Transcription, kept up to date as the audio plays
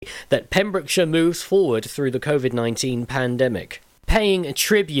that Pembrokeshire moves forward through the COVID-19 pandemic. Paying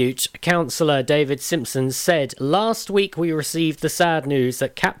tribute, Councillor David Simpson said, "Last week we received the sad news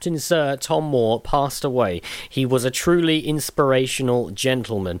that Captain Sir Tom Moore passed away. He was a truly inspirational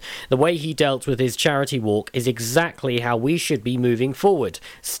gentleman. The way he dealt with his charity walk is exactly how we should be moving forward,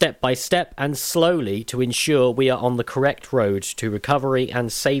 step by step and slowly, to ensure we are on the correct road to recovery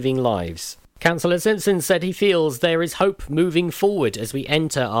and saving lives." Councillor Simpson said he feels there is hope moving forward as we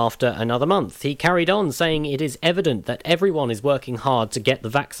enter after another month. He carried on saying it is evident that everyone is working hard to get the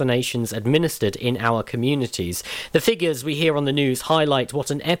vaccinations administered in our communities. The figures we hear on the news highlight what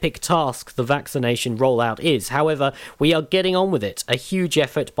an epic task the vaccination rollout is. However, we are getting on with it, a huge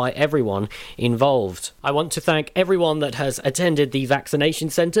effort by everyone involved. I want to thank everyone that has attended the vaccination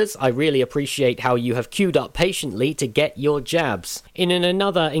centres. I really appreciate how you have queued up patiently to get your jabs. In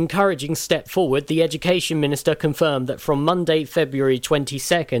another encouraging step forward, the Education Minister confirmed that from Monday, February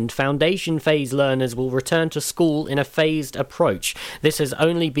 22nd, foundation phase learners will return to school in a phased approach. This has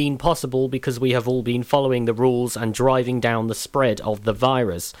only been possible because we have all been following the rules and driving down the spread of the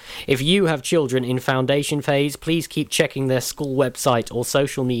virus. If you have children in foundation phase, please keep checking their school website or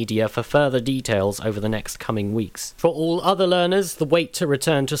social media for further details over the next coming weeks. For all other learners, the wait to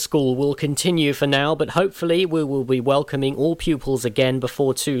return to school will continue for now, but hopefully we will be welcoming all pupils again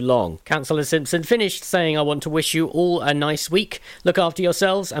before too long. Councillor Simpson finished saying, "I want to wish you all a nice week. Look after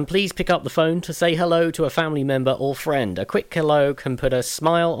yourselves and please pick up the phone to say hello to a family member or friend. A quick hello can put a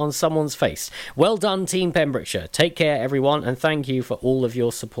smile on someone's face. Well done, Team Pembrokeshire. Take care, everyone, and thank you for all of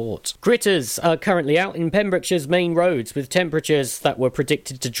your support." Gritters are currently out in Pembrokeshire's main roads with temperatures that were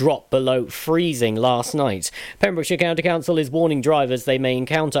predicted to drop below freezing last night. Pembrokeshire County Council is warning drivers they may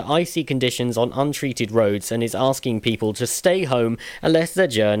encounter icy conditions on untreated roads and is asking people to stay home unless their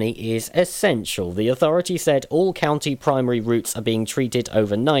journey is essential. The authority said all county primary routes are being treated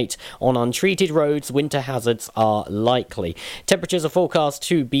overnight. On untreated roads, winter hazards are likely. Temperatures are forecast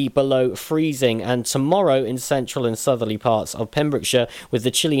to be below freezing, and tomorrow in central and southerly parts of Pembrokeshire, with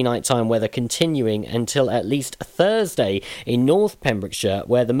the chilly nighttime weather continuing until at least Thursday in North Pembrokeshire,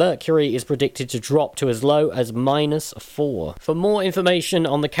 where the mercury is predicted to drop to as low as -4. For more information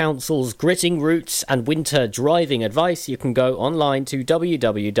on the council's gritting routes and winter driving advice, you can go online to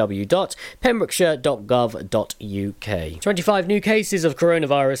www.pembrokeshire.gov.uk. 25 new cases of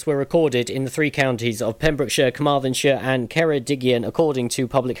coronavirus were recorded in the three counties of Pembrokeshire, Carmarthenshire and Ceredigion, according to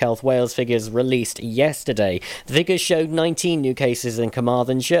Public Health Wales figures released yesterday. The figures showed 19 new cases in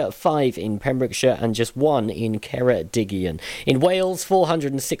Carmarthenshire, 5 in Pembrokeshire and just 1 in Ceredigion. In Wales,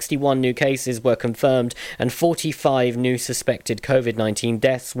 461 new cases were confirmed and 45 new suspected COVID-19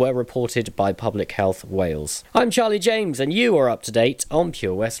 deaths were reported by Public Health Wales. I'm Charlie James and you are up to date on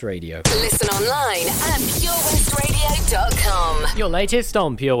Pure West Radio. Listen online at purewestradio.com. Your latest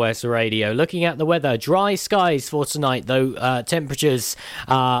on Pure West Radio. Looking at the weather, dry skies for tonight, though temperatures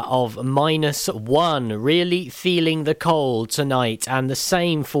of -1. Really feeling the cold tonight, and the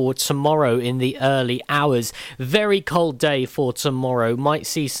same for tomorrow in the early hours. Very cold day for tomorrow. Might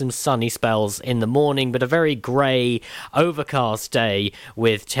see some sunny spells in the morning, but a very grey, overcast day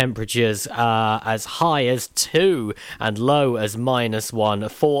with temperatures as high as 2 and low as -1.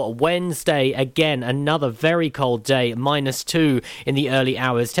 For Wednesday, again, another very cold day, -2 in the early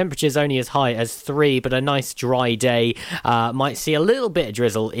hours. Temperatures only as high as 3, but a nice dry day. Might see a little bit of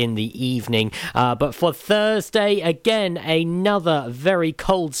drizzle in the evening. But for Thursday, again, another very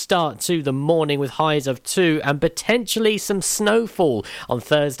cold start to the morning with highs of 2 and potentially some snowfall on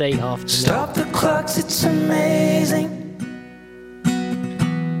Thursday afternoon. Stop the clocks, it's amazing.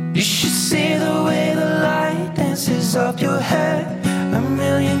 You should see the way the light dances up your hair. A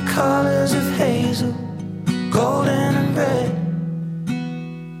million colors of hazel, golden and red.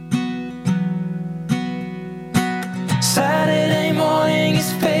 Saturday morning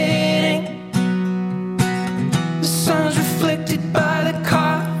is fading. The sun's reflected by the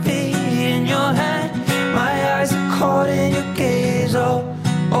coffee in your hand. My eyes are caught in your gaze all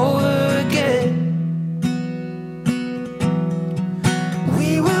over again.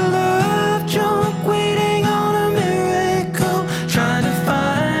 We were love drunk, waiting on a miracle, trying to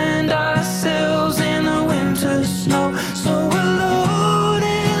find ourselves in the winter snow. So we're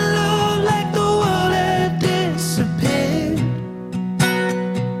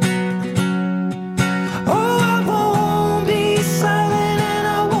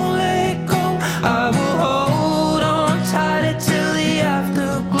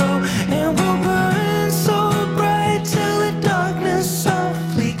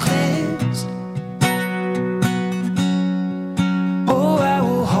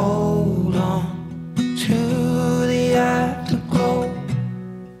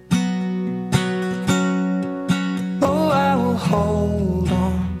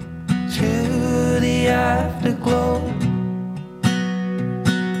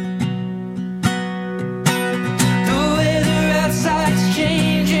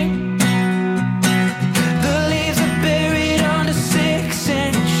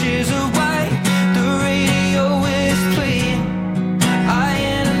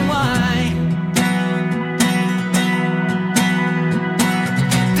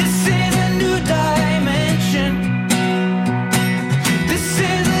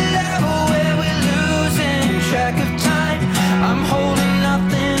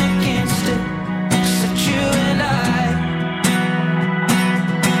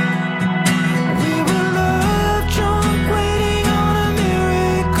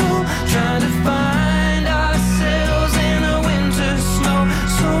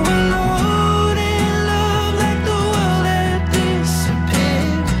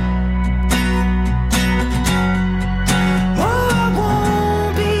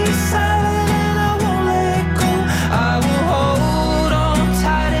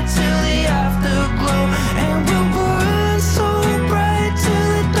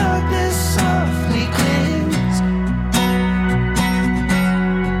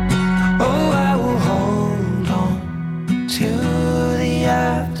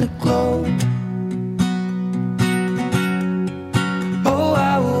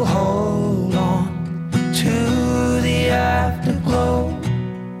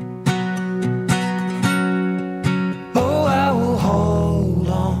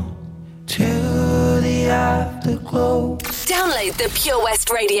the Pure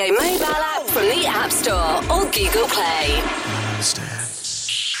West Radio mobile app from the App Store or Google Play. I don't understand.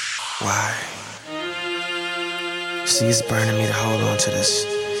 Why? See, it's burning me to hold on to this.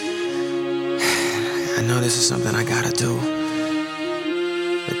 I know this is something I gotta do,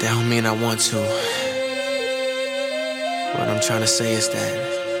 but that don't mean I want to. What I'm trying to say is that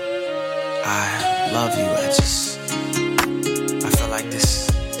I love you. I feel like this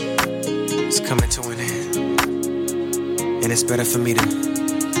is coming to an end, and it's better for me to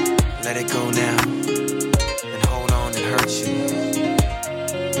let it go now and hold on and hurt you.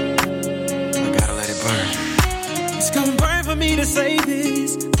 I gotta let it burn. It's gonna burn for me to say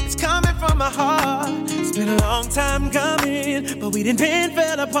this. It's coming from my heart. It's been a long time coming, but we didn't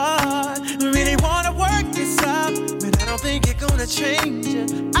fell apart. We really wanna work this out, but I don't think you're gonna change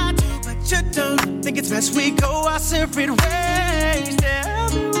it. I do, but you don't. Think it's best we go our separate ways. Tell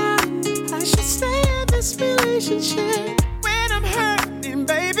me why I should stay in this relationship when I'm hurting,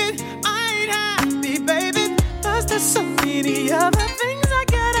 baby. I ain't happy, baby. Cause there's so many other things I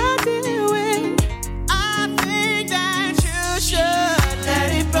gotta deal with. I think that you should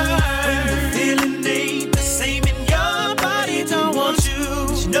let it burn. When the feeling ain't the same in your body, don't want you.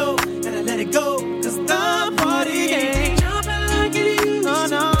 But you know that I let it go. Cause the party ain't jumping like it used to. Oh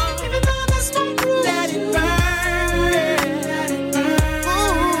no, even though that's my rule. Let it burn, let it burn.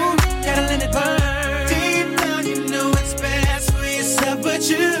 Ooh, gotta let it burn. Deep down you know it's best for yourself, but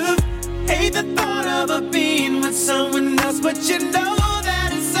you hate the thought of her being with someone else, but you know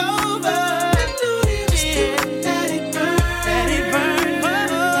that it's over.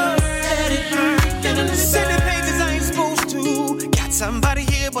 Somebody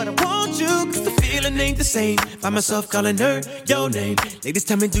here, but I want you. Cause the feeling ain't the same. Find myself calling her your name. Ladies,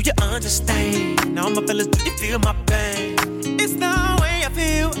 tell me, do you understand? Now my fellas, do you feel my pain? It's the way I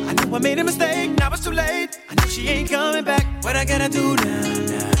feel. I know I made a mistake, now it's too late. I know she ain't coming back. What I gotta do now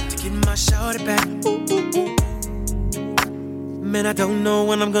to get my shorty back? Ooh, ooh, ooh. Man, I don't know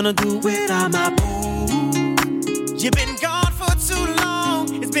what I'm gonna do without my boo. You've been gone for too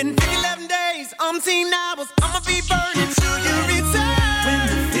long. It's been 11 days, umpteen hours. I'ma be burning till you return. When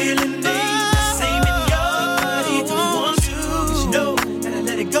the feeling ain't the same in your body, don't want to. But you know that I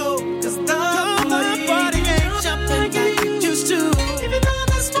let it go. Cause the party ain't jumping like it used to. Even though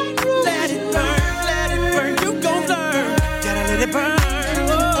that's my rule. Let it burn, you gon' learn. Gotta let it burn.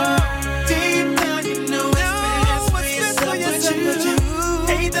 Oh, deep down you know it's best for yourself, but you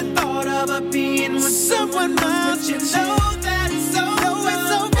hate the thought of her being with someone else. But you know that it's over.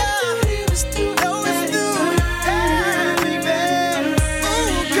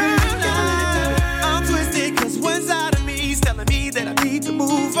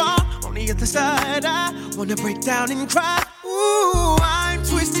 The side I wanna break down and cry. Ooh, I'm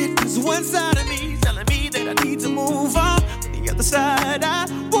twisted cause one side of me is telling me that I need to move on. On the other side I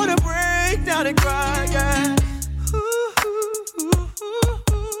wanna break down and cry, yeah. Ooh, ooh, ooh,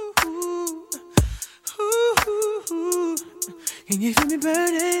 ooh, ooh, ooh. Can you feel me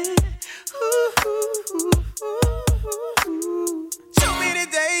burning? Ooh, ooh, ooh, ooh. So many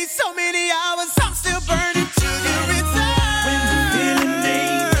days, so many hours, I'm still burning till you return. When the feeling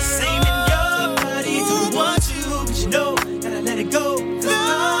ain't the same in know that I let it go.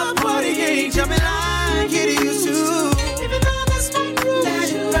 The party ain't jumping like it used to. Even though that's my rule. Let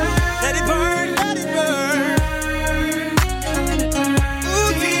it burn, let it burn, let it burn.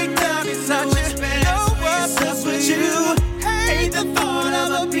 Ooh, deep down inside you know what's up with you. Hate the thought of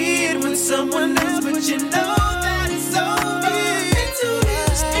her being with someone else, but you know that it's over.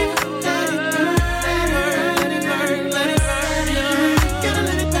 Let it burn, let it burn, let it burn. Gotta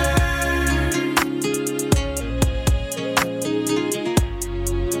let it burn.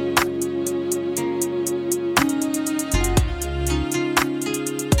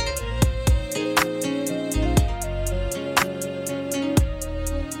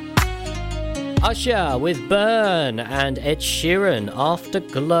 Usher with Burn and Ed Sheeran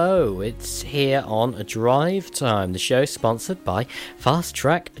Afterglow. It's here on Drivetime, the show sponsored by Fast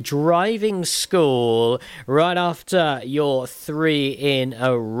Track Driving School. Right after your 3 in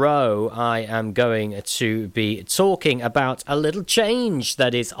a row, I am going to be talking about a little change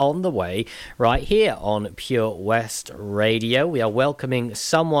that is on the way right here on Pure West Radio. We are welcoming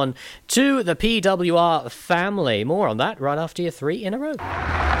someone to the PWR family. More on that right after your 3 in a row.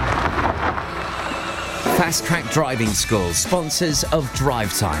 Fast Track Driving School, sponsors of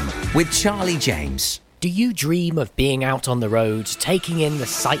Drivetime with Charlie James. Do you dream of being out on the road, taking in the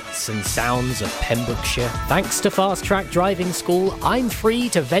sights and sounds of Pembrokeshire? Thanks to Fast Track Driving School, I'm free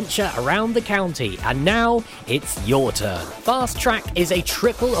to venture around the county, and now it's your turn. Fast Track is a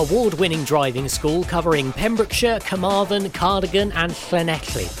triple award-winning driving school covering Pembrokeshire, Carmarthen, Cardigan and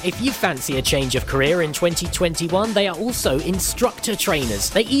Llanelli. If you fancy a change of career in 2021, they are also instructor trainers.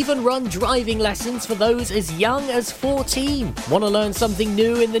 They even run driving lessons for those as young as 14. Want to learn something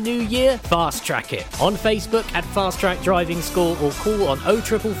new in the new year? Fast Track it on Facebook at Fast Track Driving School or call on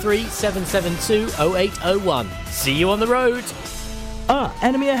 0333 772 0801. See you on the road.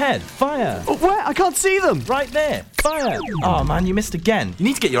 Enemy ahead. Fire. Oh, where? I can't see them. Right there. Fire. Oh man, you missed again. You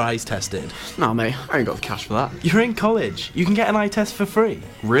need to get your eyes tested. Nah, mate, I ain't got the cash for that. You're in college. You can get an eye test for free.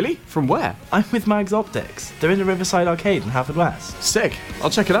 Really? From where? I'm with Mags Optics. They're in the Riverside Arcade in Haverfordwest. Sick. I'll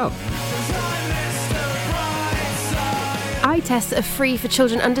check it out. Eye tests are free for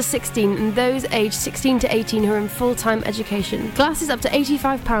children under 16 and those aged 16 to 18 who are in full-time education. Glasses up to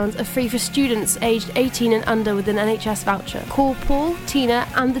 £85 are free for students aged 18 and under with an NHS voucher. Call Paul, Tina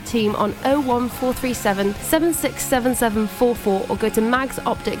and the team on 01437 767744 or go to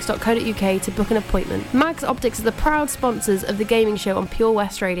magsoptics.co.uk to book an appointment. Mags Optics are the proud sponsors of the gaming show on Pure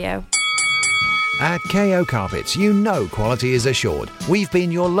West Radio. At KO Carpets, you know quality is assured. We've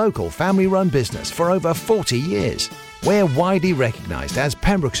been your local family-run business for over 40 years. We're widely recognised as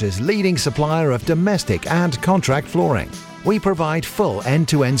Pembrokeshire's leading supplier of domestic and contract flooring. We provide full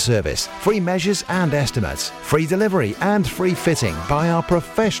end-to-end service, free measures and estimates, free delivery and free fitting by our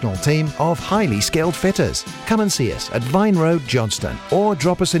professional team of highly skilled fitters. Come and see us at Vine Road, Johnston, or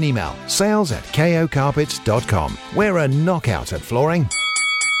drop us an email, sales@kocarpets.com. We're a knockout at flooring.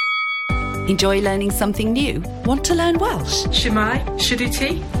 Enjoy learning something new? Want to learn Welsh? Shemai,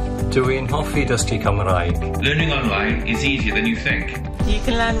 Shuduti? Dwi'n hoffi dysgu Cymraeg. Learning online is easier than you think. You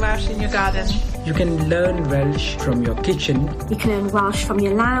can learn Welsh in your garden. You can learn Welsh from your kitchen. You can learn Welsh from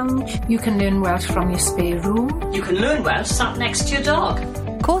your lounge. You can learn Welsh from your spare room. You can learn Welsh sat next to your dog.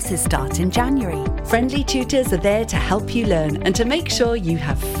 Courses start in January. Friendly tutors are there to help you learn and to make sure you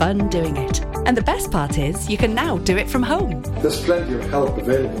have fun doing it. And the best part is, you can now do it from home. There's plenty of help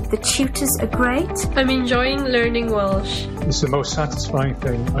available. The tutors are great. I'm enjoying learning Welsh. It's the most satisfying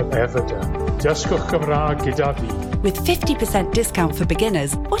thing I've ever done. Dysgwch Cymraeg gyda fi. With 50% discount for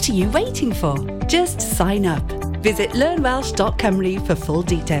beginners, what are you waiting for? Just sign up. Visit learnwelsh.cymru for full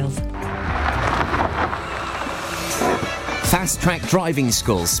details. Fast Track Driving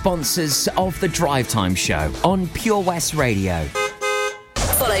School, sponsors of the Drivetime show on Pure West Radio.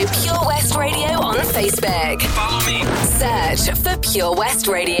 Follow Pure West Radio on Facebook. Follow me. Search for Pure West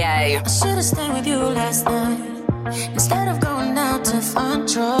Radio. I should've stayed with you last night instead of going out to find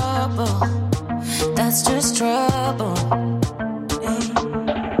trouble. That's just trouble.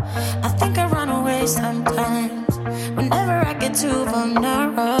 I think I run away sometimes whenever I get too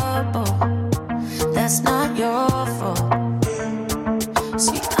vulnerable. That's not your fault.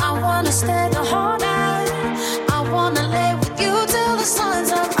 See, I wanna stay the whole night. I wanna lay with you till the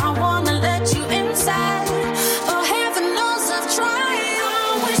sun's up. I wanna let you inside. Oh, heaven knows I've tried. I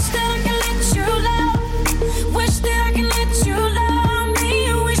wish that I could let you love. Wish that I could let you love me.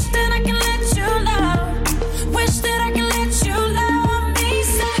 Wish that I could let you love. Wish that I could let you love me.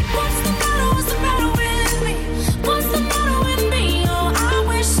 Say, what's the matter with me? What's the matter with me? Oh, I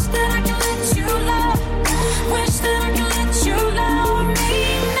wish that I could let you love. Wish that I could let you love me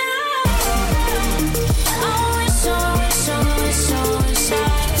now. I wish, I wish, I wish, I wish I.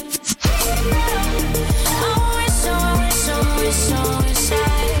 I wish, I wish, I wish, I wish I.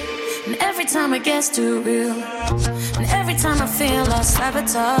 And every time it gets too real, and every time I feel like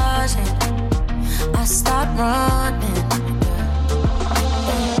sabotaging, I start running.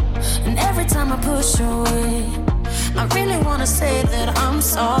 And every time I push away, I really wanna say that I'm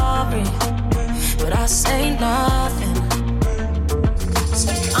sorry, but I say nothing.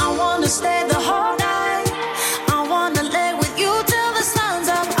 I wanna stay the whole night. I wanna lay with you till the sun's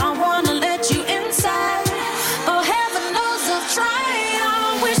up. I wanna let you inside. Oh, heaven knows I've tried. I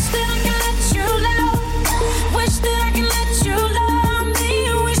wish that I could let you love. Wish that I could let you love me.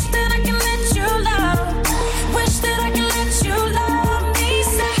 Wish that I could let you love. Wish that I could let you love me.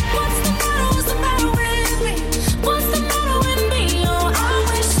 Say, what's the matter with me? What's the matter with me? Oh, I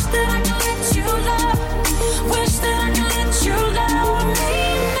wish that I could let you love. Wish that I could let you love me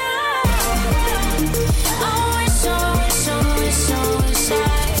now. I wish, I wish, I wish, I wish I.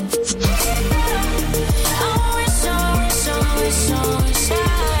 I wish, I wish, I wish, I wish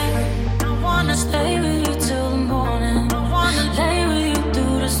I.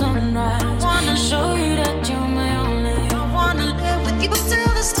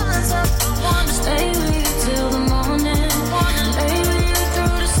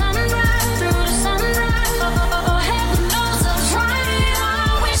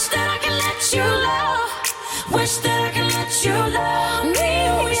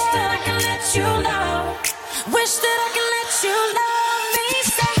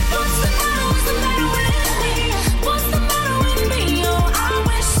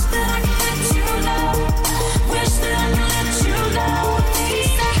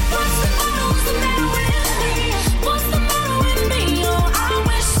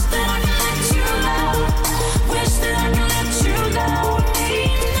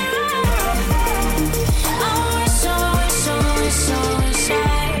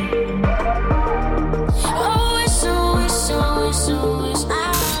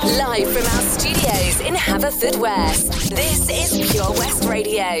 Studios in Haverfordwest. This is Pure West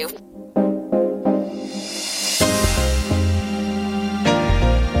Radio.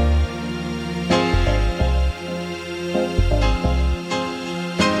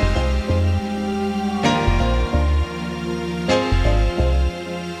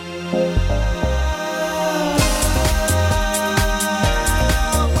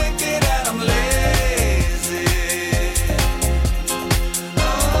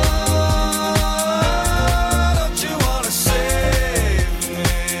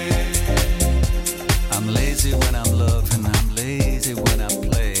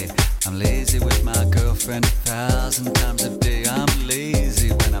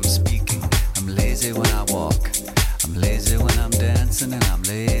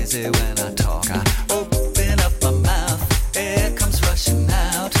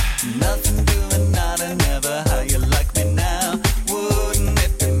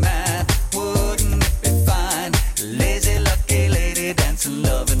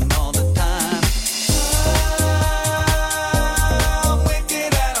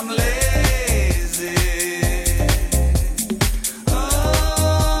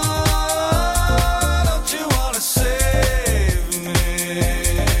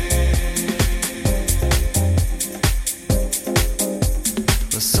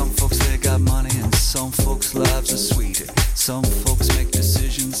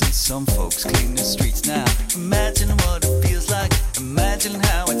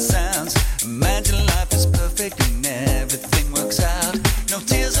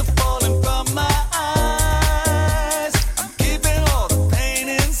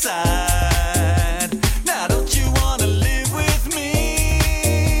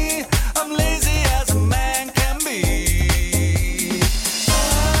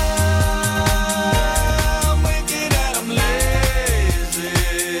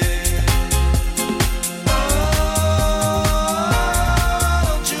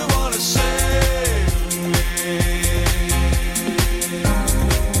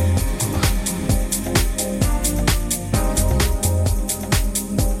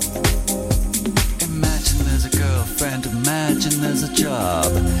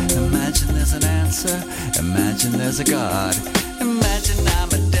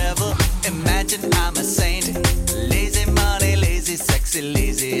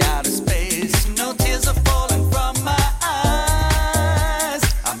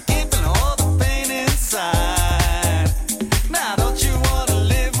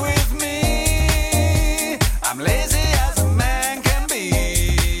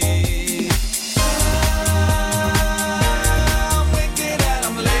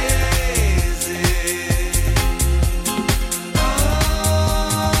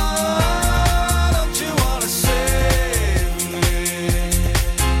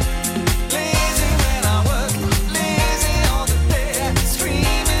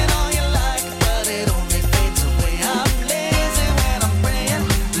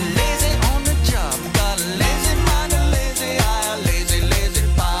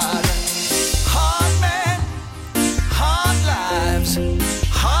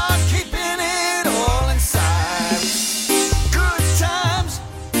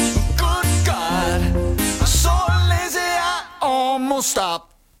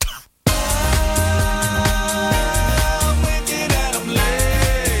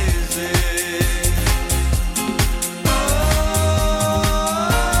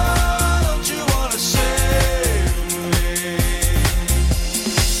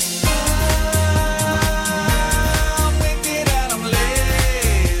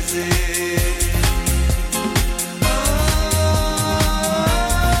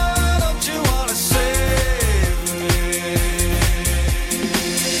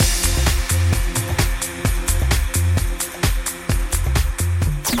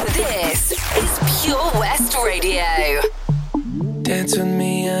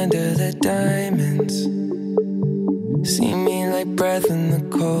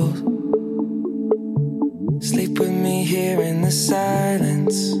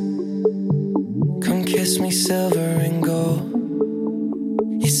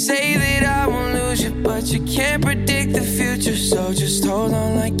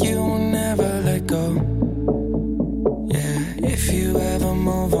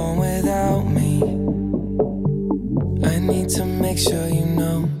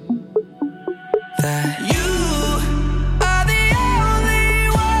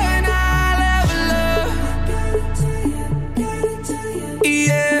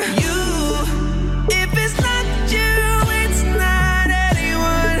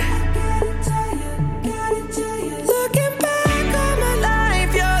 Looking back on my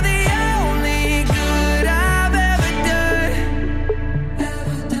life, you're the only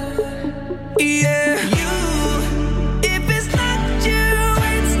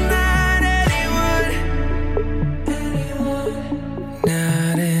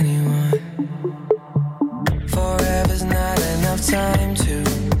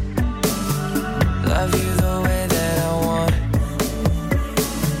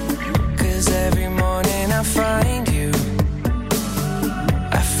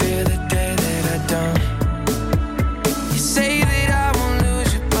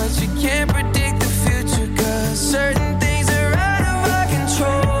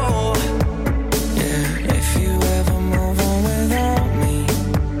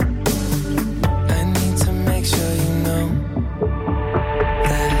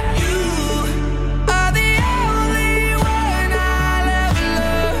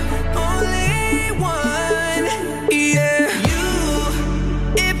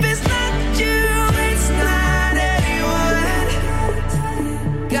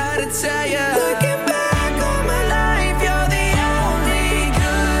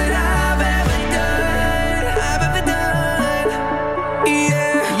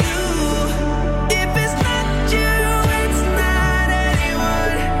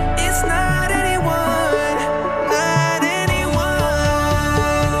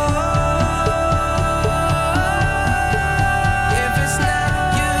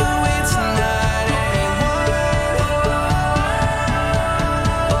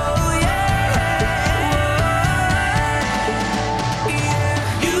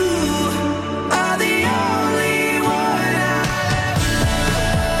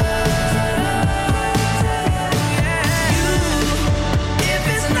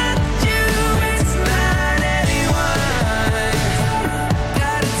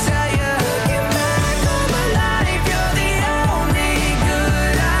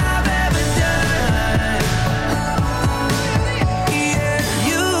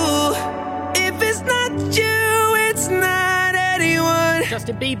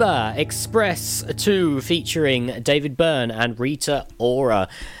Bieber, Express 2, featuring David Byrne and Rita Ora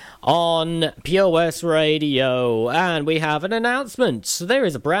on Pure West Radio. And we have an announcement. There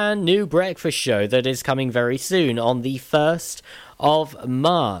is a brand new breakfast show that is coming very soon on the 1st of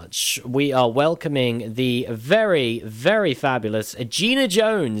March. We are welcoming the very, very fabulous Gina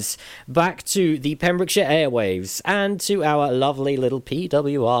Jones back to the Pembrokeshire airwaves and to our lovely little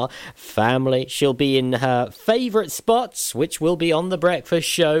PWR family. She'll be in her favourite spots, which will be on the breakfast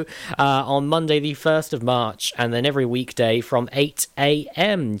show on Monday the 1st of March, and then every weekday from 8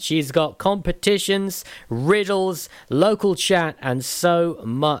 a.m. She's got competitions, riddles, local chat, and so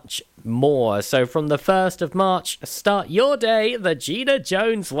much more. So from the 1st of March, start your day the Gina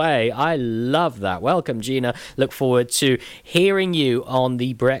Jones way. I love that. Welcome, Gina. Look forward to hearing you on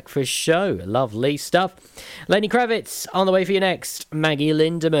the breakfast show. Lovely stuff. Lenny Kravitz on the way for you next. Maggie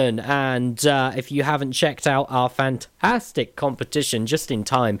Lindemann. And if you haven't checked out our fantastic competition just in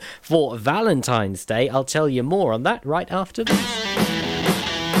time for Valentine's Day, I'll tell you more on that right after this.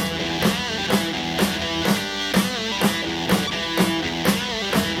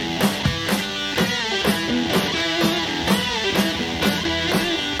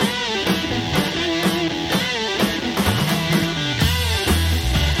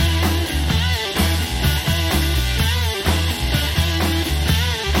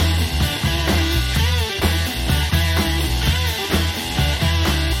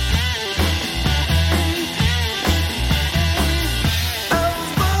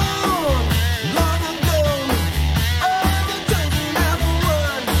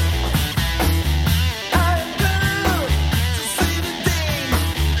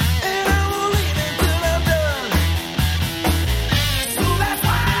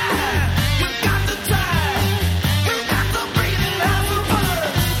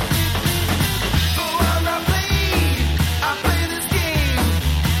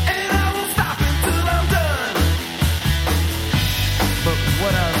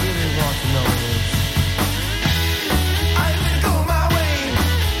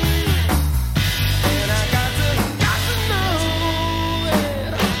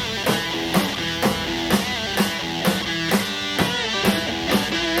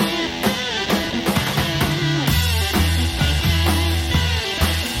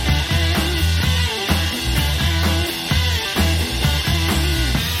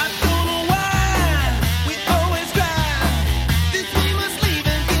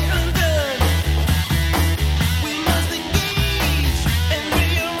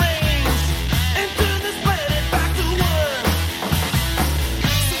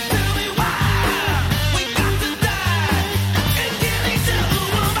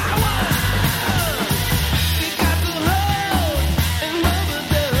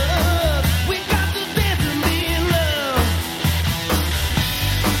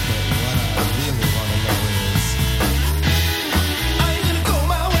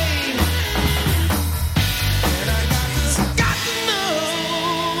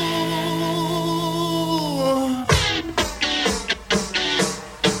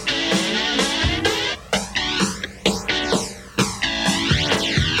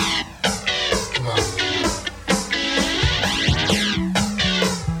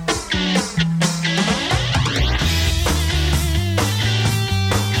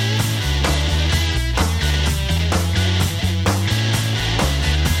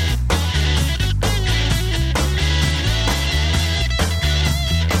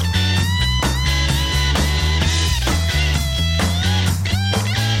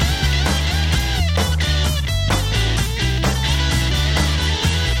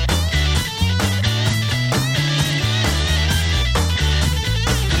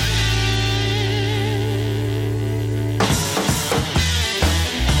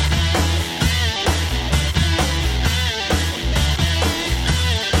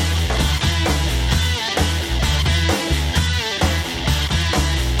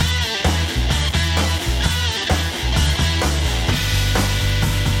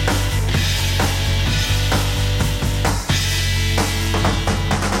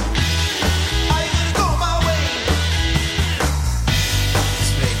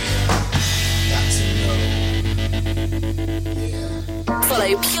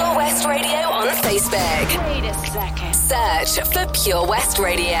 Pure West Radio on Facebook. Wait a second. Search for Pure West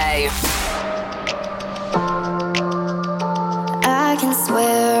Radio. I can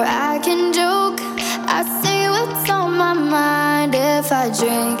swear, I can joke, I say what's on my mind. If I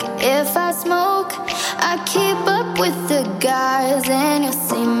drink, if I smoke, I keep up with the guys, and you'll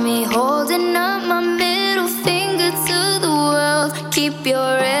see me holding up my middle finger to the world. Keep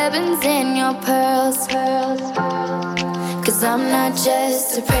your ribbons and your pearls, 'cause 'Cause I'm not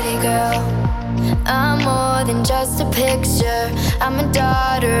just a pretty girl, I'm more than just a picture. I'm a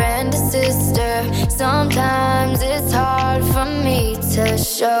daughter and a sister. Sometimes it's hard for me to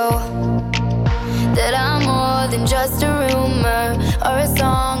show that I'm more than just a rumor or a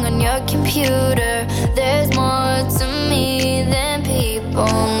song on your computer. There's more to me than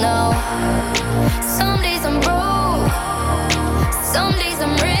people know. Some days I'm broke, some days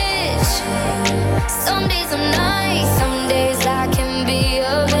I'm rich, some days I'm nice, some days I can be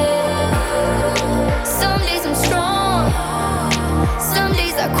a bitch. Some days I'm strong, some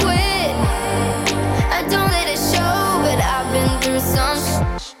days I quit. I don't let it show, but I've been through some.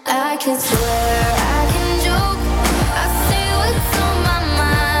 I can swear, I can joke, I say what's on my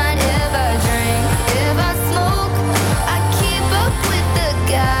mind. If I drink, if I smoke, I keep up with the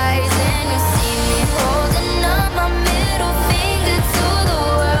guys, and you see me holding up my middle finger to the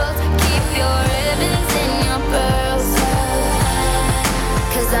world. Keep your ribbons and your pearls,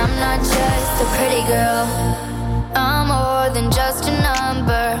 'cause I'm not just a pretty girl, I'm more than just a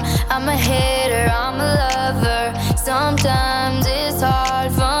number. I'm a hitter, I'm a lover. Sometimes it's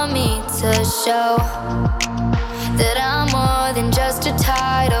hard for me to show that I'm more than just a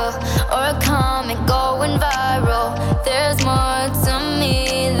title or a comic going viral. There's more to me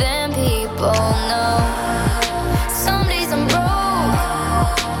than people know. Some days I'm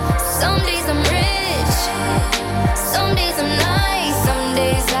broke, some days I'm rich, some days I'm nice, some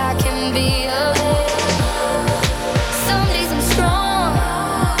days I can be a bitch. Some days I'm strong,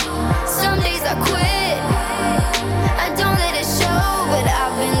 some days I quit. I don't let it show, but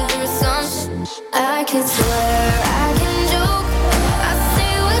I've been through some. I can swear, I can joke, I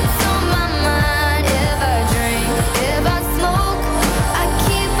say what's on my mind. If I drink, if I smoke, I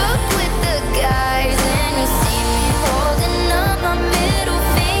keep up with the guys, and you see me holding up my middle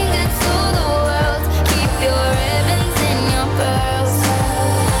finger to the world. Keep your ribbons and your pearls,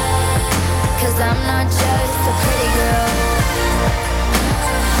 'cause I'm not just a pretty girl,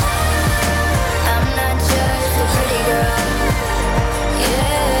 I'm not just a pretty girl.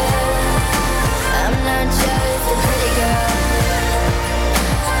 Yeah, I'm not just a pretty girl.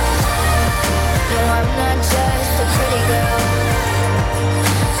 No, I'm not just a pretty girl.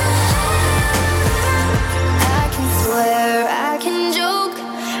 I can swear, I can joke,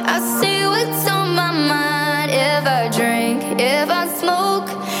 I say what's on my mind. If I drink, if I smoke,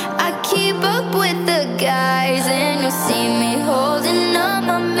 I keep up with the guys, and you'll see me holding up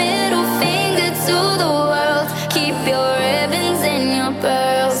my middle finger to the world. Keep your ribbons and your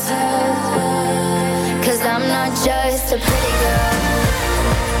pearls, 'cause I'm not just a pretty girl,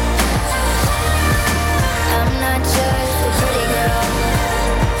 I'm not just a pretty girl.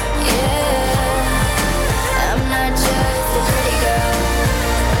 Yeah, I'm not just a pretty girl.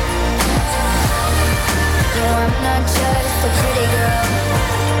 No, I'm not just a pretty girl,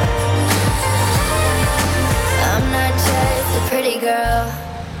 I'm not just a pretty girl.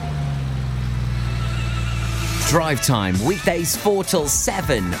 Drive Time, weekdays 4 till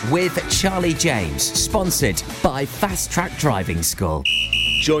 7 with Charlie James, sponsored by Fast Track Driving School.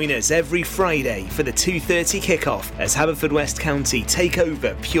 Join us every Friday for the 2:30 kickoff as Haverfordwest County take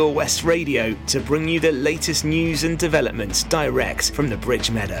over Pure West Radio to bring you the latest news and developments direct from the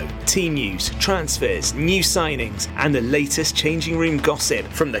Bridge Meadow. Team news, transfers, new signings and the latest changing room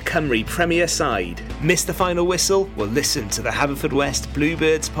gossip from the Cymru Premier side. Miss the final whistle? Well, listen to the Haverfordwest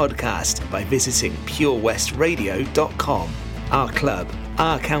Bluebirds podcast by visiting purewestradio.com. Our club,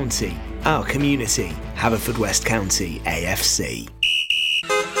 our county, our community. Haverfordwest County AFC.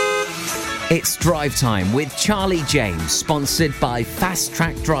 It's Drive Time with Charlie James, sponsored by Fast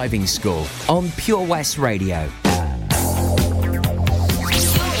Track Driving School on Pure West Radio.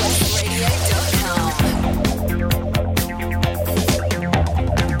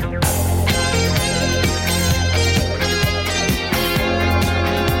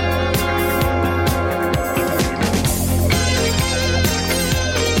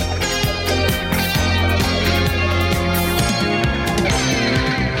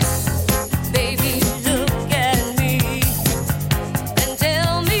 Baby, look at me and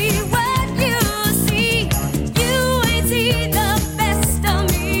tell me what you see.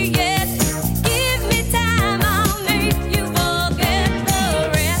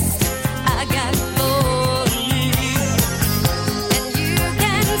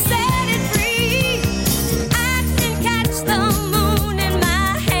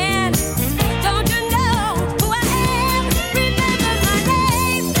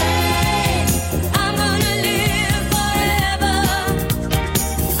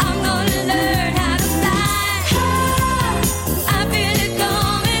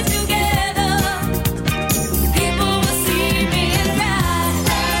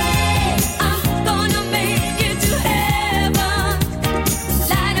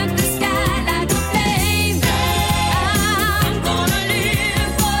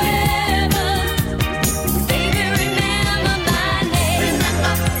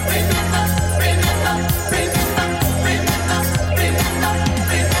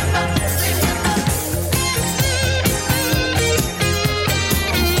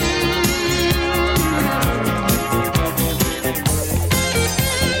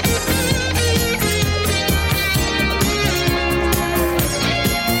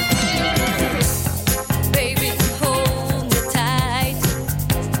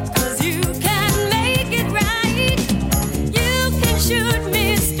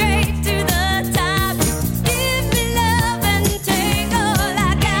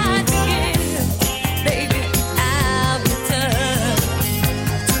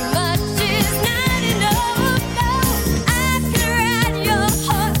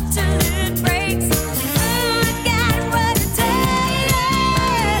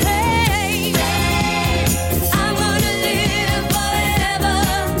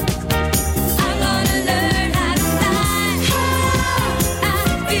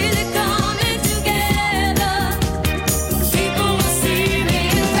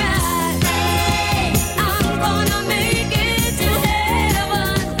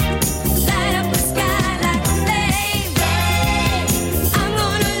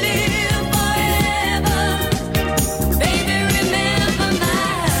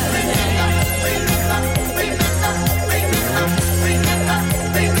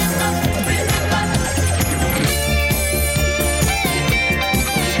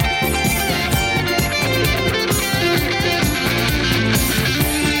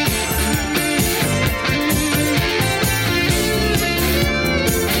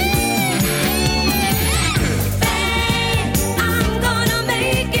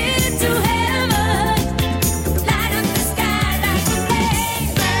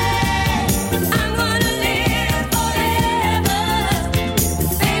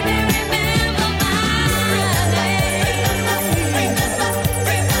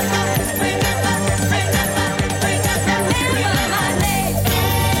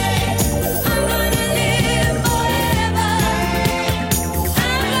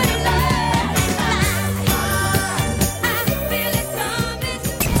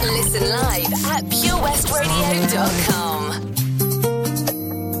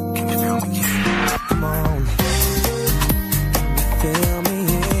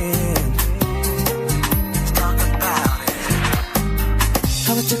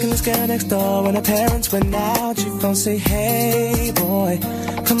 door when her parents went out. She phone say, hey boy,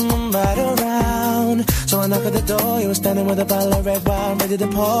 come on right around. So I knock at the door, he was standing with a bottle of red wine ready to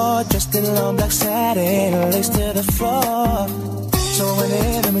pour, dressed in long black satin, lace to the floor. So I went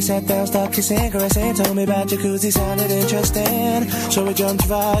in and we sat down, started kissing, caressing, told me about jacuzzi, sounded interesting. So we jumped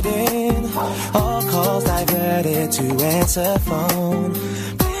right in, all calls diverted to answer phone.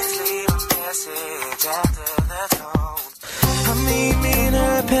 Please leave a message after the tone. I mean, me and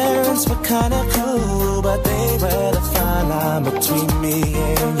her parents were kinda cool, but they were the fine line between me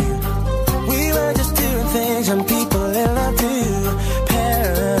and you. We were just doing things and people in love do.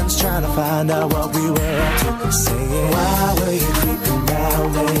 Parents trying to find out what we were up to. Saying, why were you creeping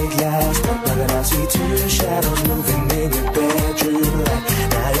round late last night? Now that I see two shadows moving in your bedroom light.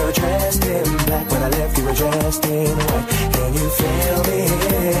 Now you're dressed in black. When I left you were dressed in white. Can you feel me?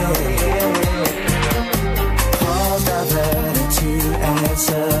 Calls diverted to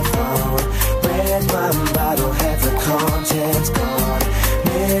answer phone. Red wine bottle, had the contents gone.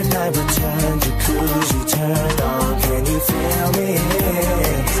 Midnight return, jacuzzi turned on. Can you feel me?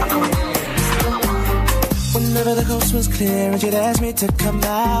 Whenever the coast was clear and she'd ask me to come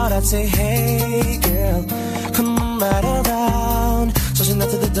out, I'd say, hey girl, come right around. So she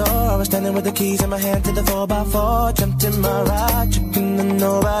knocked at the door, I was standing with the keys in my hand to the 4x4. Jumped in my ride, chicken and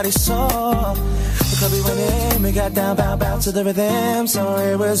nobody saw. The club we went in, we got down, bound to the rhythm. So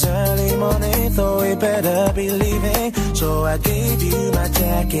it was early morning, thought we better be leaving. So I gave you my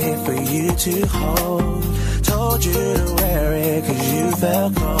jacket for you to hold. Told you to wear it cause you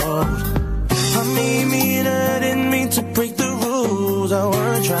felt cold. I mean, me and I didn't mean to break the rules. I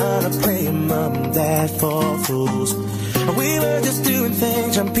weren't trying to play mom and dad for fools. We were just doing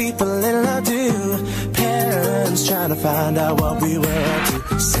things young people in love do. Parents trying to find out what we were up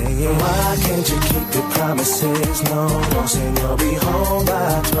to. Saying, why can't you keep your promises? No more saying you'll be home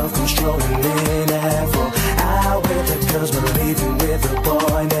by 12, controlling in at 4. Out with the girls, but leaving with the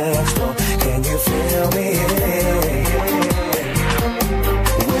boy next door. Can you feel me?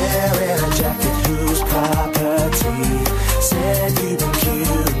 Wearing a jacket whose property. Said you've been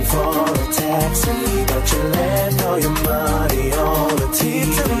queuing for a taxi, but you left all your money on the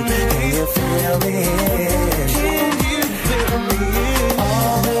TV. Can you feel me? Can you feel me?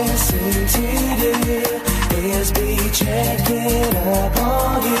 All they seem to do is be checking up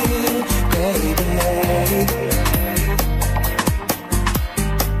on you, baby.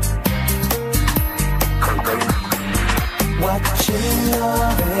 Watching your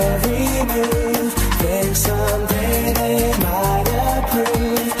every move, think someday they might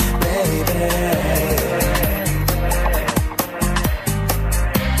approve, baby.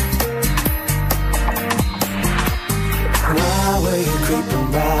 Why were you creeping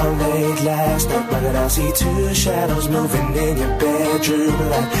round late last night? Why did I see two shadows moving in your bedroom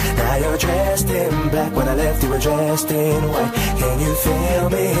light? Now you're dressed in black. When I left you were dressed in white. Can you feel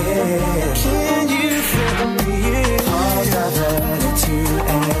me? Can you feel me? All diverted to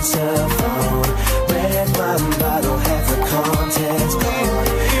answer phone. Red wine bottle, half the contents gone.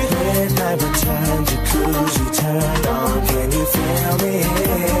 Midnight return, jacuzzi turned on. Can you feel me?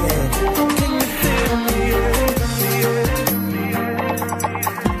 Can you feel me?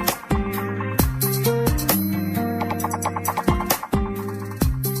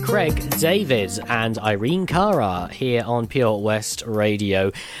 Craig David and Irene Cara here on Pure West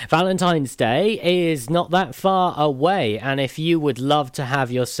Radio. Valentine's Day is not that far away, and if you would love to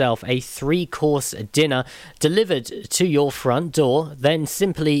have yourself a 3-course dinner delivered to your front door, then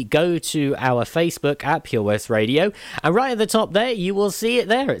simply go to our Facebook at Pure West Radio, and right at the top there you will see it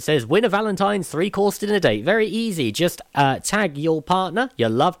there. It says win a Valentine's 3-course dinner date. Very easy. Just tag your partner, your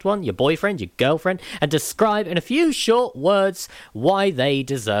loved one, your boyfriend, your girlfriend, and describe in a few short words why they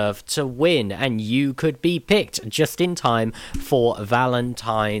deserve to win, and you could be picked just in time for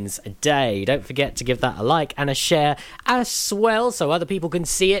Valentine's Day. Don't forget to give that a like and a share as well, so other people can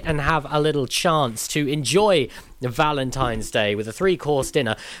see it and have a little chance to enjoy Valentine's Day with a 3-course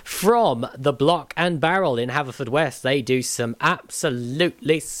dinner from the Block and Barrel in Haverfordwest. They do some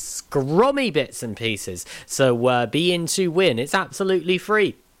absolutely scrummy bits and pieces, so be in to win. It's absolutely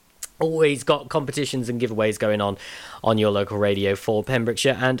free. Always got competitions and giveaways going on your local radio for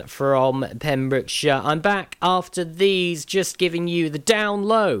Pembrokeshire and from Pembrokeshire. I'm back after these, just giving you the down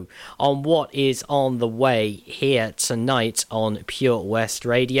low on what is on the way here tonight on Pure West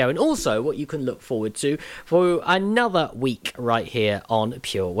Radio, and also what you can look forward to for another week right here on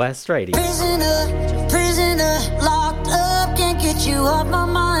Pure West Radio. Prisoner, locked up, can't get you off my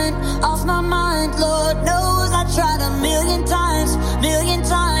mind, Lord knows I tried a million times.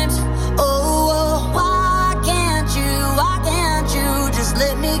 Oh, why can't you just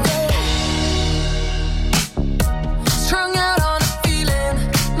let me go?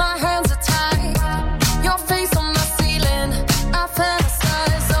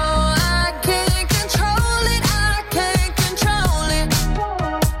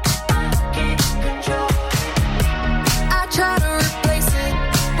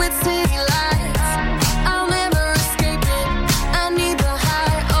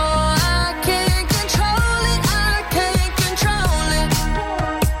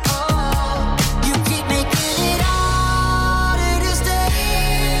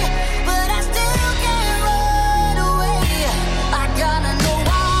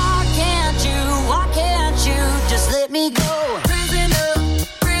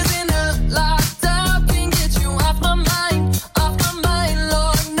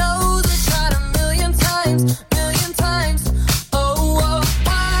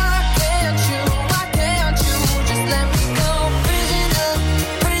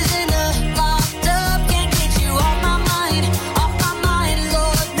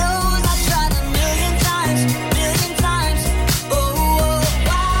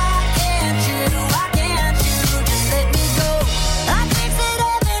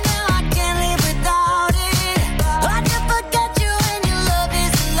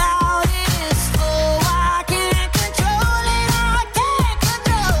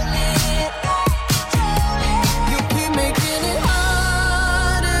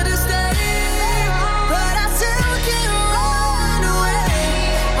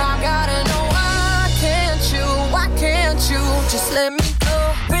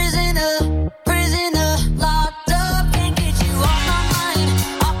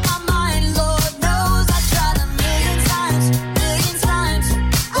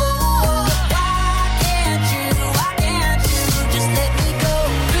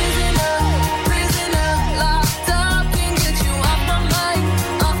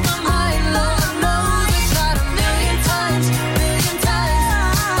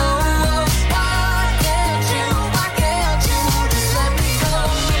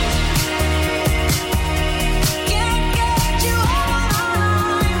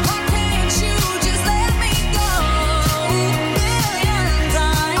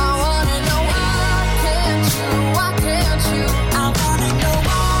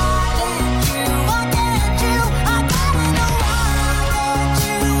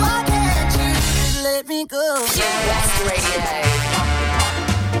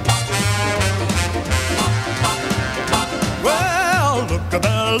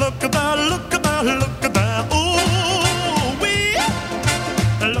 Look at that, look at that, look at that. Ooh, wee.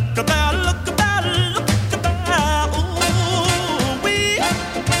 Look at that, look at that, look at that. Ooh, wee.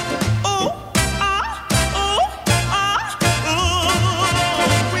 Ooh, ooh,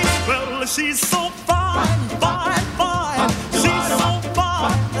 wee. Well, she's so fine, fine, fine. She's so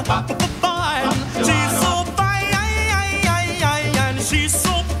fine, fine. She's so fine, she's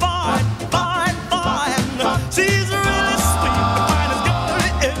so fine, fine, fine. She's really sweet, the finest girl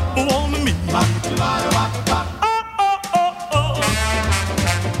you ever want to meet.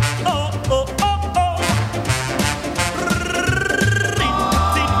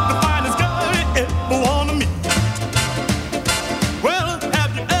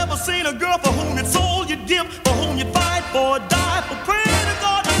 Or die for praying to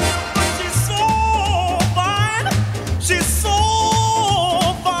God. She's so fine. She's so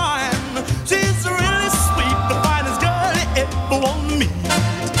fine. She's really sweet, the finest girl you ever want to meet.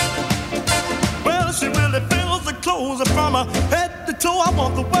 Well, she really fills the clothes from her head to toe. I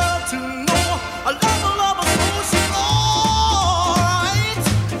want the world to know I love her so. She's alright.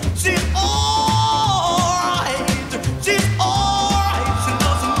 She's alright. She's alright. She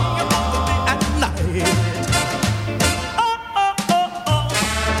loves me both the day and night.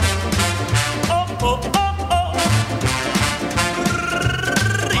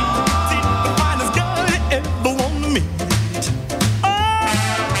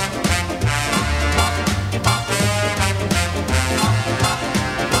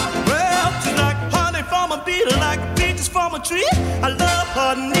 Tree. I love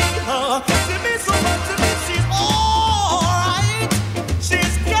her, need her. She means so much to me. She's alright.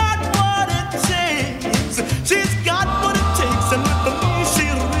 She's got what it takes. She's got what it takes, and with me she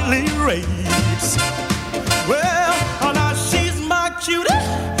really raves. Well, now she's my cutie,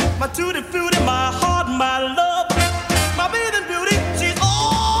 my tutti frutti, my heart, my love, my bathing beauty. She's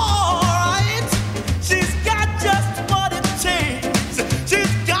alright. She's got just what it takes.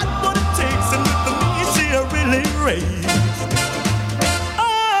 She's got what it takes, and with me she really raves.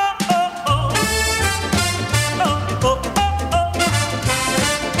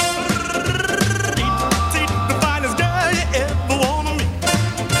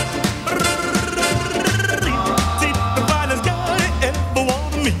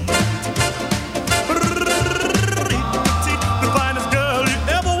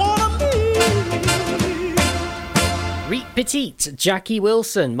 Petite, Jackie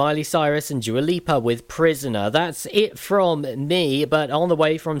Wilson, Miley Cyrus and Dua Lipa with Prisoner. That's it from me, but on the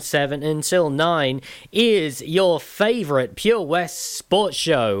way from 7 until 9 is your favourite Pure West sports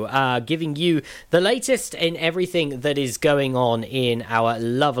show, giving you the latest in everything that is going on in our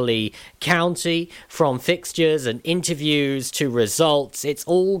lovely county, from fixtures and interviews to results. It's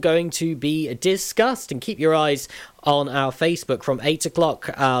all going to be discussed, and keep your eyes on our Facebook from 8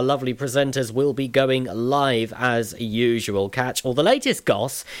 o'clock. Our lovely presenters will be going live as usual. Catch all the latest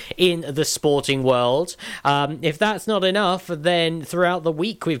goss in the sporting world. If that's not enough, then throughout the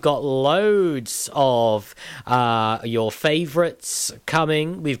week we've got loads of your favourites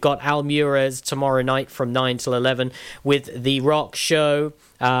coming. We've got Almura's tomorrow night from 9 till 11 with The Rock Show.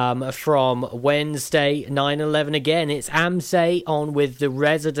 From Wednesday, 9/11 again, it's Amsay on with The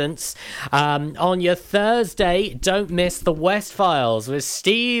Residents. On your Thursday, don't miss The West Files with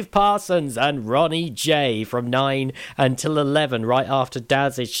Steve Parsons and Ronnie J from 9 until 11, right after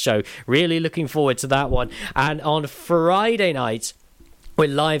Daz's show. Really looking forward to that one. And on Friday night, we're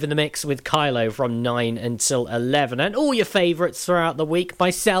live in the mix with Kylo from 9 until 11. And all your favourites throughout the week.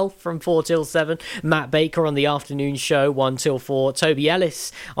 Myself from 4 till 7. Matt Baker on the afternoon show, 1 till 4. Toby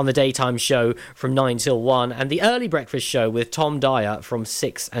Ellis on the daytime show from 9 till 1. And the early breakfast show with Tom Dyer from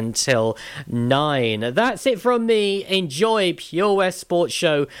 6 until 9. That's it from me. Enjoy Pure West Sports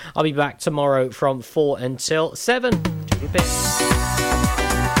Show. I'll be back tomorrow from 4 until 7. Toodle bits.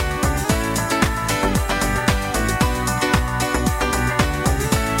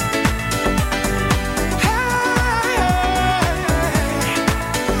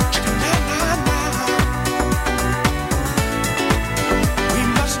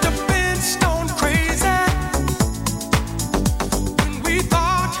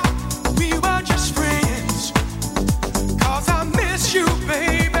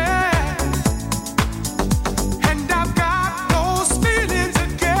 Baby, and I've got those feelings.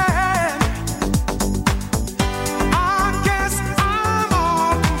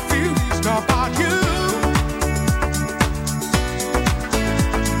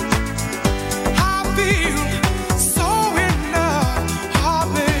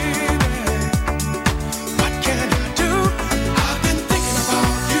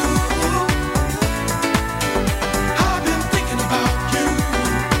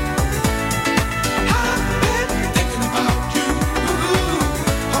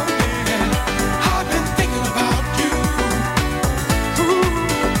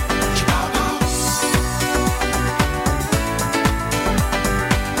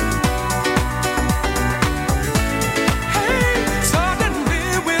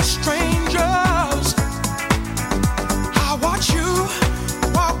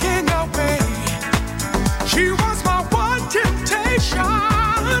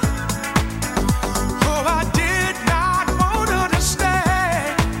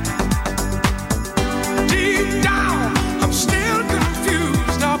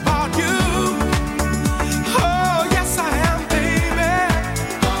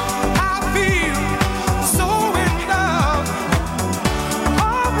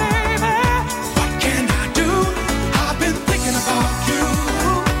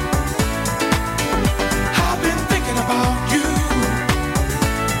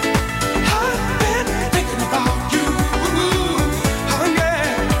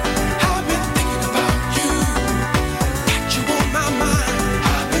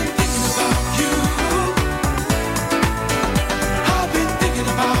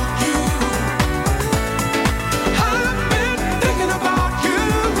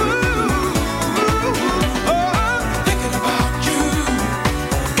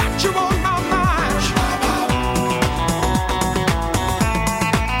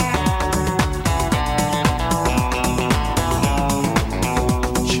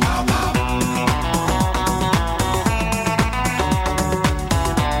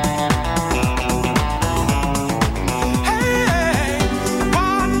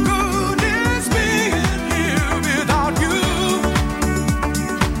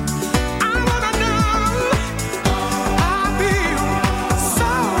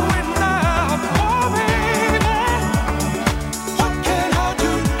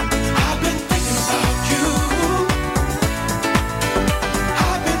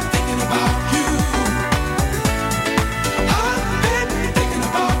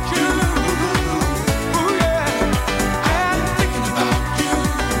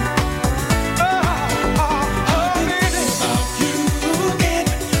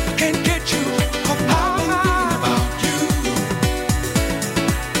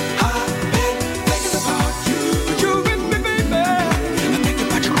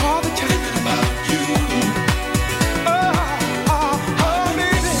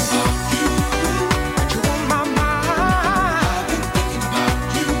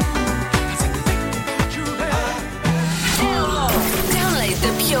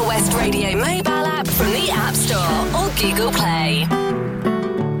 Google Play.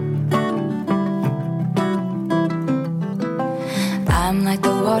 I'm like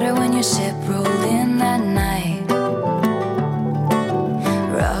the water when your ship rolled in that night.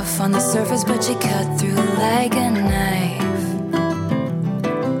 Rough on the surface, but you cut through like a knife.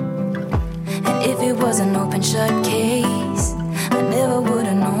 And if it was an open shut case, I never would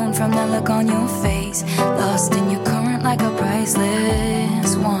have known from the look on your face. Lost in your current like a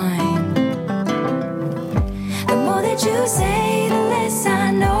priceless wine. The more that you say, the less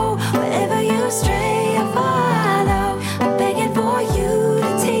I know. Wherever you stray, I follow. I'm begging for you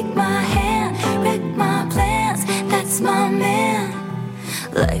to take my hand, wreck my plans. That's my man.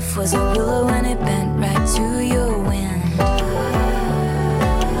 Life was a willow and it bent right to your wind.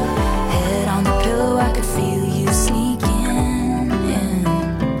 Head on the pillow, I could feel you sneaking in.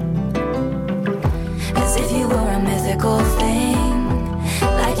 As if you were a mythical thing,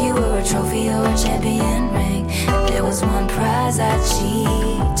 like you were a trophy or a champion ring. If there was one prize I'd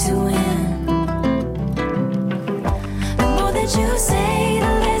cheat to win. The more that you say,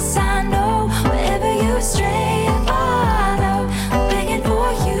 the less I know. Wherever you stray, I follow. I'm begging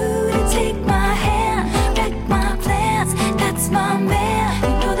for you to take my hand, wreck my plans. That's my man. You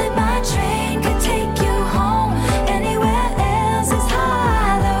know that my train could take you home. Anywhere else is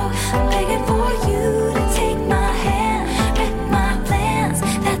hollow. I'm begging for you to take my hand, wreck my plans.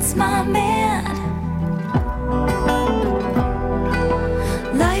 That's my man.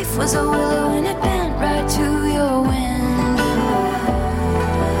 Life was a willow and it bent right to your wind.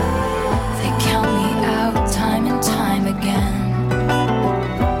 They count me out time and time again.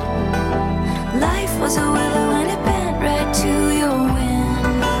 Life was a willow and it bent right to your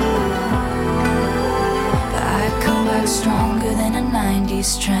wind. But I come back stronger than a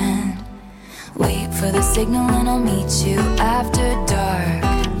 90s trend. Wait for the signal and I'll meet you after dark.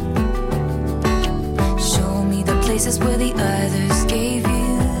 Show me the places where the others gave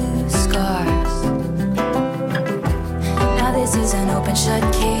you scars. Now this is an open shut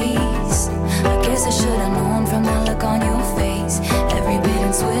case. I guess I should have known from the look on your face. Every bait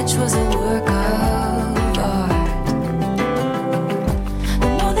and switch was a work of art. The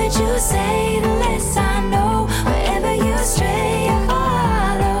more that you say, the less I know. Wherever you stray, I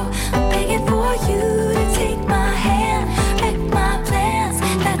follow. I'm begging for you to take my hand, wreck my plans.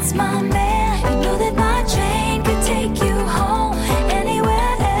 That's my man. You know that my train could take you home.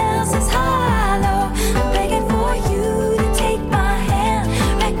 Anywhere else is hollow. I'm begging for you to take my hand,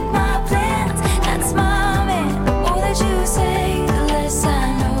 wreck my plans. That's my man. The more that you say, the less I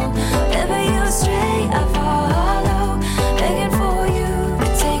know. Wherever you stray, I follow. Begging for you to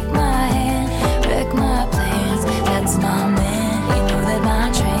take my hand, wreck my plans. That's my man. You know that my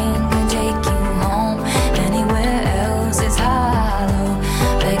train can take you home. Anywhere else is hollow.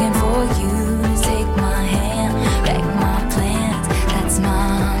 Begging for you to take my hand, wreck my plans. That's my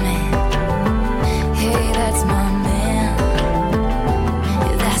man. Hey, that's my man.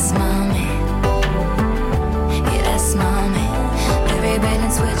 Yeah, that's my man. Yeah, that's my man. Every bait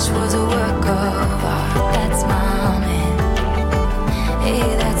and switch was a work of art. That's my man. Hey,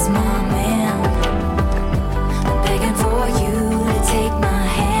 that's my man. I'm begging for you to take my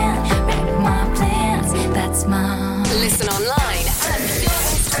hand, wreck my plans. That's my. Listen online at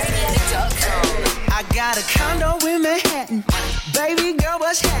purewestradio.com. I got a condo in Manhattan. Baby girl,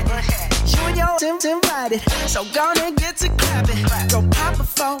 what's happening? You and your Tim's invited, so gonna get to clapping. Go pop it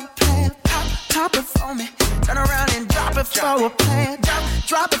for a plan, pop it for me. Turn around and drop it for a plan,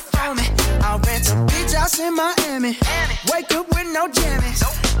 drop it for me. I'll rent a beach house in Miami. Wake up with no jammies.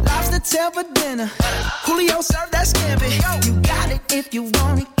 Lobster tail for dinner. Julio served that scampi. You got it if you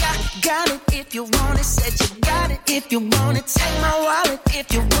want it. Got it if you want it. Said you got it if you want it. Take my wallet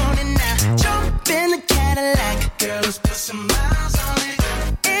if you want it now. Jump in the Cadillac. Girl, let's put some miles on it.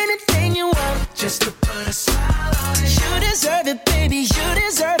 Anything you want, just to put a smile on it. You deserve it, baby. You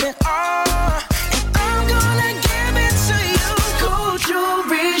deserve it all. And I'm gonna give it to you. Gold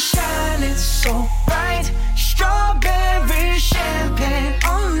jewelry shining so bright. Strawberry champagne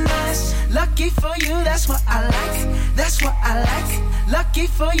on us. Lucky for you, that's what I like. That's what I like. Lucky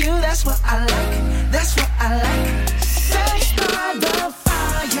for you, that's what I like. That's what I like. Sex by the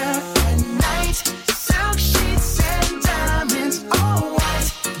fire at night. Silk sheets and diamonds, all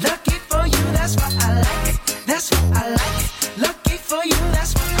white. Lucky for you, that's what I like. That's what I like. Lucky for you,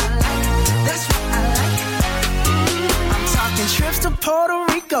 that's what I like. That's what I like. I'm talking trips to Puerto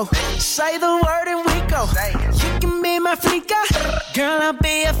Rico. Say the word and we go. You can be my flica. Girl, I'll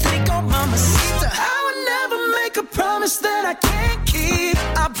be a flico, mamacita. I would never make a promise that I can't keep.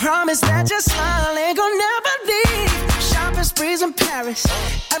 I promise that your smile ain't gonna never leave. Shopping sprees in Paris. Paris.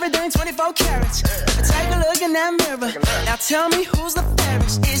 Everything 24 carats. Take a look in that mirror. Now tell me who's the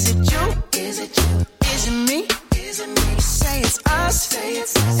fairest. Is it you? Is it you? Is it me? Is it me? Say it's us.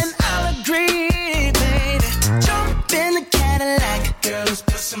 And I'll agree, baby. Jump in the Cadillac. Girl, let's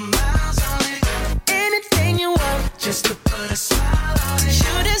put some miles on it. Anything you want, just to put a smile on it.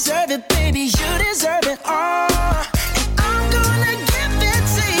 You deserve it, baby. You deserve it all. And I'm gonna give it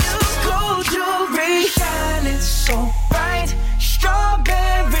to you. Gold jewelry, shining so bright.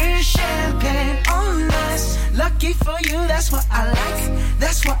 Strawberry champagne on us. Lucky for you, that's what I like.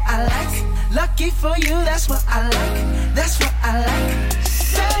 That's what I like. Lucky for you, that's what I like. That's what I like.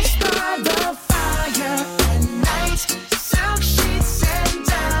 Sex by the fire at night. Silk sheets and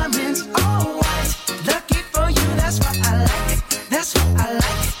diamonds, all white. Lucky for you, that's what I like. That's what I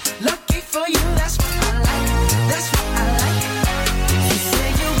like. Lucky for you, that's what I like. That's what I like. You say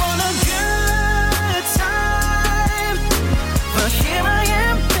you want a good time, but here I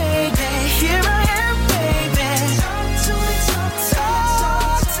am, baby. Here I am, baby. Talk to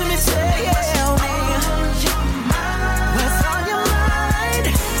me, tell me, tell me what's on your mind.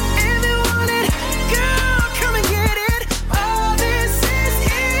 If you want it, girl, come and get it. All this is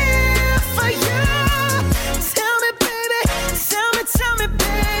here for you. Tell me,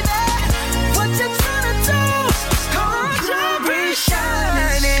 baby, what you tryna do? Gold jewelry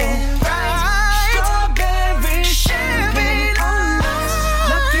shining bright. Strawberry champagne on us.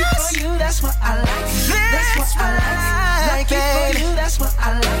 Lucky for you, that's what I like. That's what I like. Lucky for you, that's what I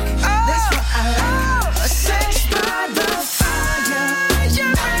like. That's what I like. Sex by the fire.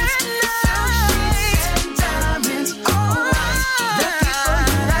 Diamonds on us. Lucky for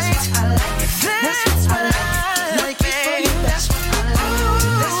you, that's what I like. That's what I like. Lucky for you, that's what I like.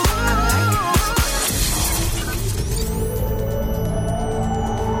 That's what I like.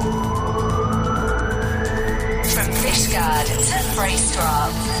 From Fishguard to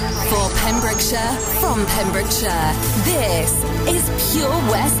Bracetrop. For Pembrokeshire, from Pembrokeshire, this is Pure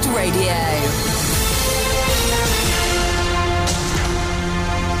West Radio.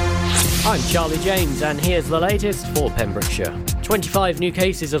 I'm Charlie James, and here's the latest for Pembrokeshire. 25 new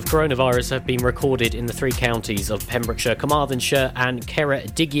cases of coronavirus have been recorded in the three counties of Pembrokeshire, Carmarthenshire and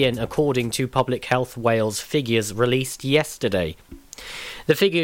Ceredigion, according to Public Health Wales figures released yesterday. The figures